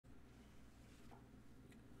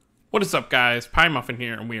What is up, guys? Pie Muffin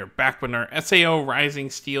here, and we are back with our SAO Rising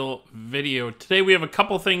Steel video. Today we have a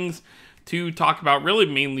couple things to talk about, really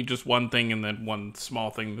mainly just one thing and then one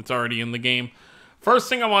small thing that's already in the game. First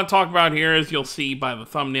thing I want to talk about here, as you'll see by the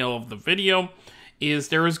thumbnail of the video, is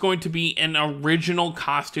there is going to be an original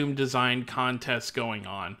costume design contest going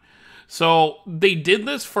on. So they did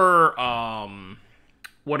this for,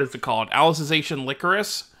 what is it called? Alicization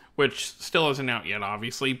Licorice, which still isn't out yet,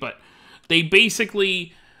 obviously, but they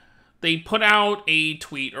basically... they put out a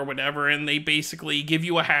tweet or whatever, and they basically give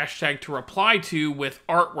you a hashtag to reply to with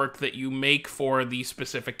artwork that you make for the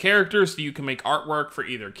specific characters. So you can make artwork for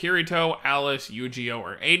either Kirito, Alice, Yu-Gi-Oh,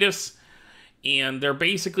 or Adis. And they're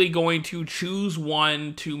basically going to choose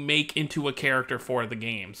one to make into a character for the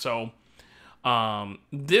game. So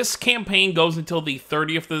this campaign goes until the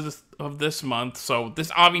 30th of this month. So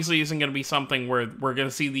this obviously isn't going to be something where we're going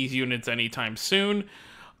to see these units anytime soon.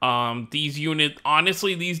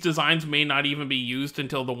 Honestly, these designs may not even be used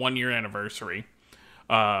until the 1-year anniversary,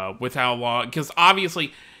 with how long, because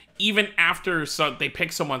obviously, even after they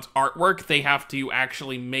pick someone's artwork, they have to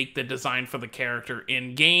actually make the design for the character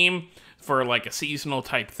in-game for, like, a seasonal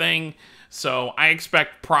type thing, so I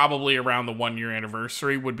expect probably around the 1-year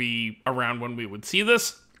anniversary would be around when we would see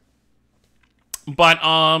this, but,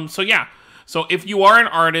 so yeah. So if you are an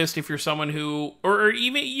artist, if you're someone who, or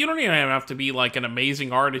even, you don't even have to be like an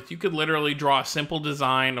amazing artist, you could literally draw a simple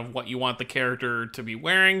design of what you want the character to be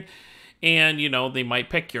wearing, and, you know, they might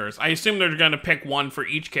pick yours. I assume they're going to pick one for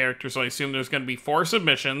each character, so I assume there's going to be 4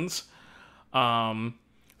 submissions.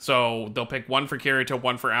 So they'll pick one for Kirito,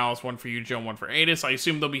 one for Alice, one for Yu-Gi-Oh, and one for Adis. I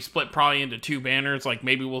assume they'll be split probably into 2 banners, like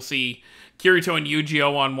maybe we'll see Kirito and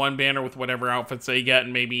Yu-Gi-Oh on one banner with whatever outfits they get,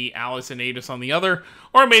 and maybe Alice and Adis on the other.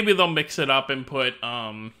 Or maybe they'll mix it up and put,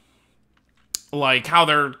 like how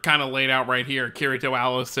they're kind of laid out right here, Kirito,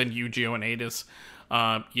 Alice, and Yu-Gi-Oh, and Adis.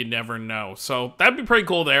 You never know. So that'd be pretty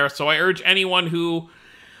cool there. So I urge anyone who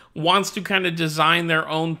wants to kind of design their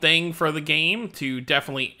own thing for the game to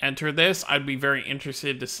definitely enter this. I'd be very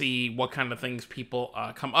interested to see what kind of things people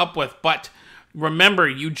come up with. But remember,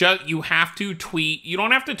 you have to tweet. You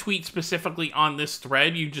don't have to tweet specifically on this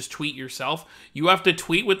thread. You just tweet yourself. You have to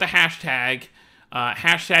tweet with the hashtag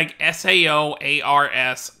SAOARS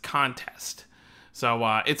contest.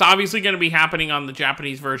 So it's obviously going to be happening on the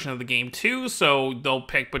Japanese version of the game too. So they'll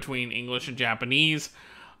pick between English and Japanese.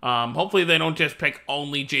 Hopefully they don't just pick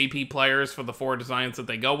only JP players for the 4 designs that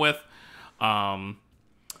they go with. Yeah,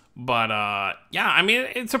 I mean,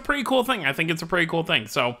 it's a pretty cool thing. I think it's a pretty cool thing.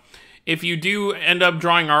 So if you do end up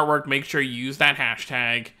drawing artwork, make sure you use that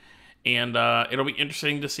hashtag. And it'll be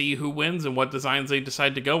interesting to see who wins and what designs they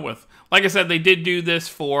decide to go with. Like I said, they did do this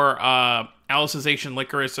for Alicization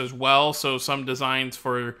Licorice as well. So some designs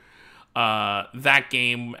for that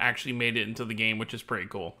game actually made it into the game, which is pretty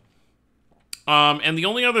cool. And the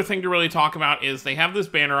only other thing to really talk about is they have this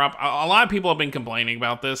banner up. A lot of people have been complaining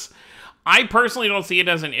about this. I personally don't see it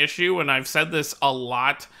as an issue, and I've said this a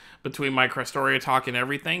lot between my Crestoria talk and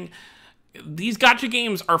everything. These gacha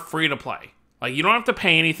games are free to play. Like, you don't have to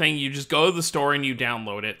pay anything. You just go to the store and you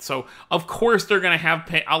download it. So, of course, they're going to have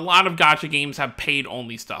a lot of gacha games have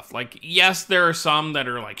paid-only stuff. Like, yes, there are some that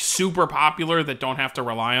are, like, super popular that don't have to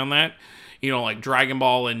rely on that. You know, like Dragon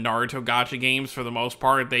Ball and Naruto gacha games, for the most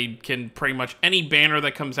part, they can pretty much, any banner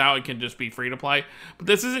that comes out, it can just be free to play. But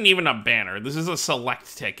this isn't even a banner. This is a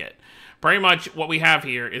select ticket. Pretty much what we have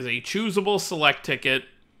here is a choosable select ticket,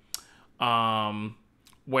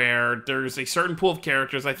 where there's a certain pool of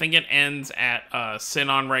characters. I think it ends at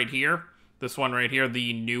Sinon right here. This one right here,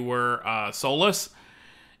 the newer Solus.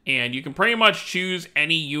 And you can pretty much choose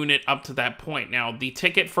any unit up to that point. Now, the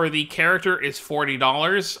ticket for the character is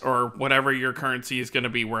 $40, or whatever your currency is going to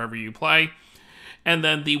be wherever you play. And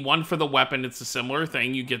then the one for the weapon, it's a similar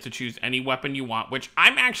thing. You get to choose any weapon you want, which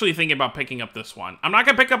I'm actually thinking about picking up this one. I'm not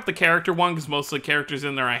going to pick up the character one, because most of the characters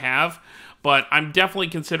in there I have. But I'm definitely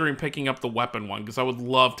considering picking up the weapon one, because I would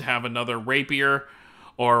love to have another rapier.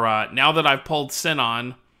 Or now that I've pulled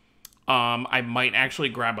Sinon, I might actually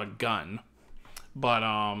grab a gun. But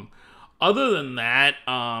other than that,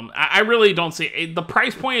 I really don't see it. The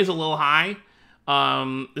price point is a little high.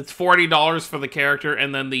 It's $40 for the character,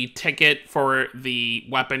 and then the ticket for the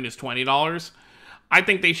weapon is $20. I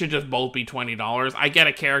think they should just both be $20. I get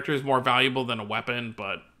a character is more valuable than a weapon,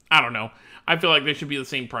 but I don't know. I feel like they should be the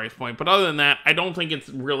same price point. But other than that, I don't think it's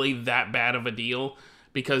really that bad of a deal,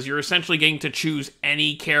 because you're essentially getting to choose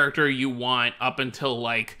any character you want up until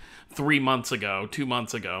like 3 months ago, 2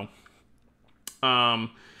 months ago.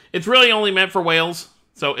 It's really only meant for whales,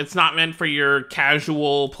 so it's not meant for your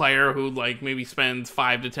casual player who, like, maybe spends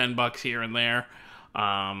 $5 to $10 here and there.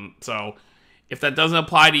 So If that doesn't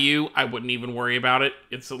apply to you, I wouldn't even worry about it.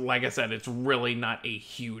 It's like I said, it's really not a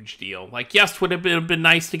huge deal. Like, yes, would it have been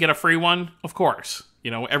nice to get a free one? Of course.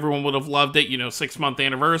 You know, everyone would have loved it. You know, 6-month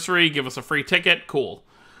anniversary, give us a free ticket, cool.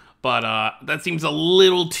 But that seems a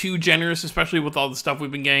little too generous, especially with all the stuff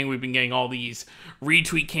we've been getting. We've been getting all these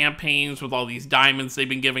retweet campaigns with all these diamonds they've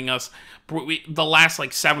been giving us. The last,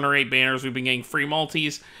 like, 7 or 8 banners, we've been getting free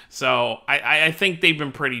multis. So I think they've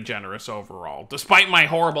been pretty generous overall. Despite my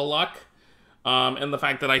horrible luck, and the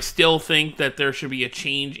fact that I still think that there should be a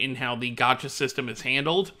change in how the gacha system is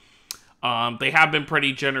handled, they have been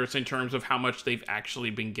pretty generous in terms of how much they've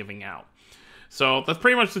actually been giving out. So that's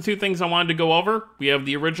pretty much the 2 things I wanted to go over. We have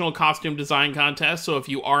the original costume design contest, so if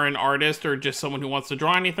you are an artist or just someone who wants to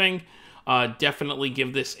draw anything, definitely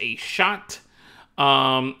give this a shot.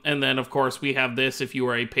 And then, of course, we have this. If you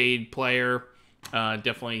are a paid player,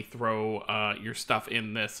 definitely throw your stuff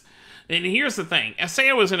in this. And here's the thing.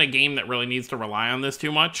 SAO isn't a game that really needs to rely on this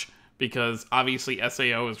too much, because obviously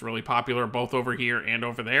SAO is really popular both over here and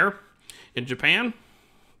over there in Japan.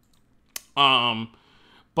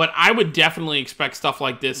 But I would definitely expect stuff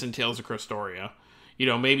like this in Tales of Cristoria. You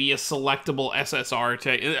know, maybe a selectable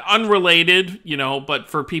SSR, unrelated, you know, but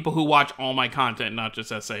for people who watch all my content, not just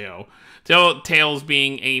SAO. Tales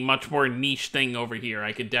being a much more niche thing over here,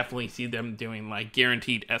 I could definitely see them doing, like,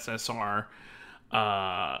 guaranteed SSR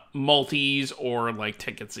multis or, like,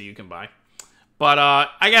 tickets that you can buy. But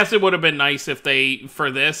I guess it would have been nice if they, for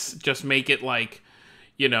this, just make it, like,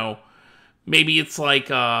 you know, maybe it's like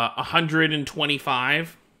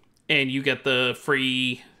 125, and you get the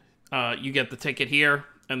free, you get the ticket here,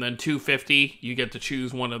 and then 250, you get to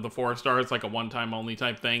choose one of the 4 stars, like a one-time only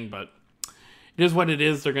type thing, but it is what it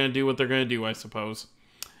is. They're going to do what they're going to do, I suppose.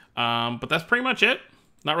 But that's pretty much it.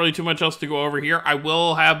 Not really too much else to go over here. I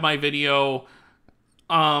will have my video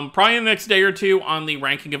probably in the next day or 2 on the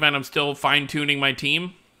ranking event. I'm still fine-tuning my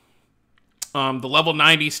team. The level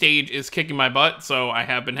 90 stage is kicking my butt, so I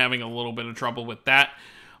have been having a little bit of trouble with that.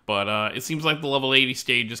 But it seems like the level 80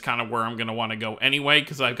 stage is kind of where I'm going to want to go anyway,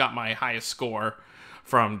 because I've got my highest score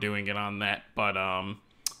from doing it on that. But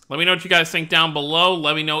let me know what you guys think down below.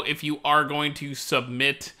 Let me know if you are going to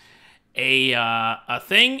submit a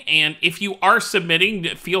thing. And if you are submitting,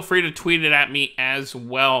 feel free to tweet it at me as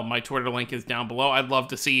well. My Twitter link is down below. I'd love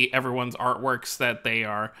to see everyone's artworks that they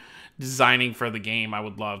are designing for the game. I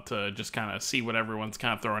would love to just kind of see what everyone's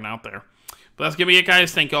kind of throwing out there. But that's going to be it,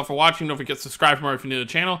 guys. Thank you all for watching. Don't forget to subscribe for more if you're new to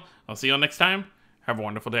the channel. I'll see you all next time. Have a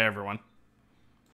wonderful day, everyone.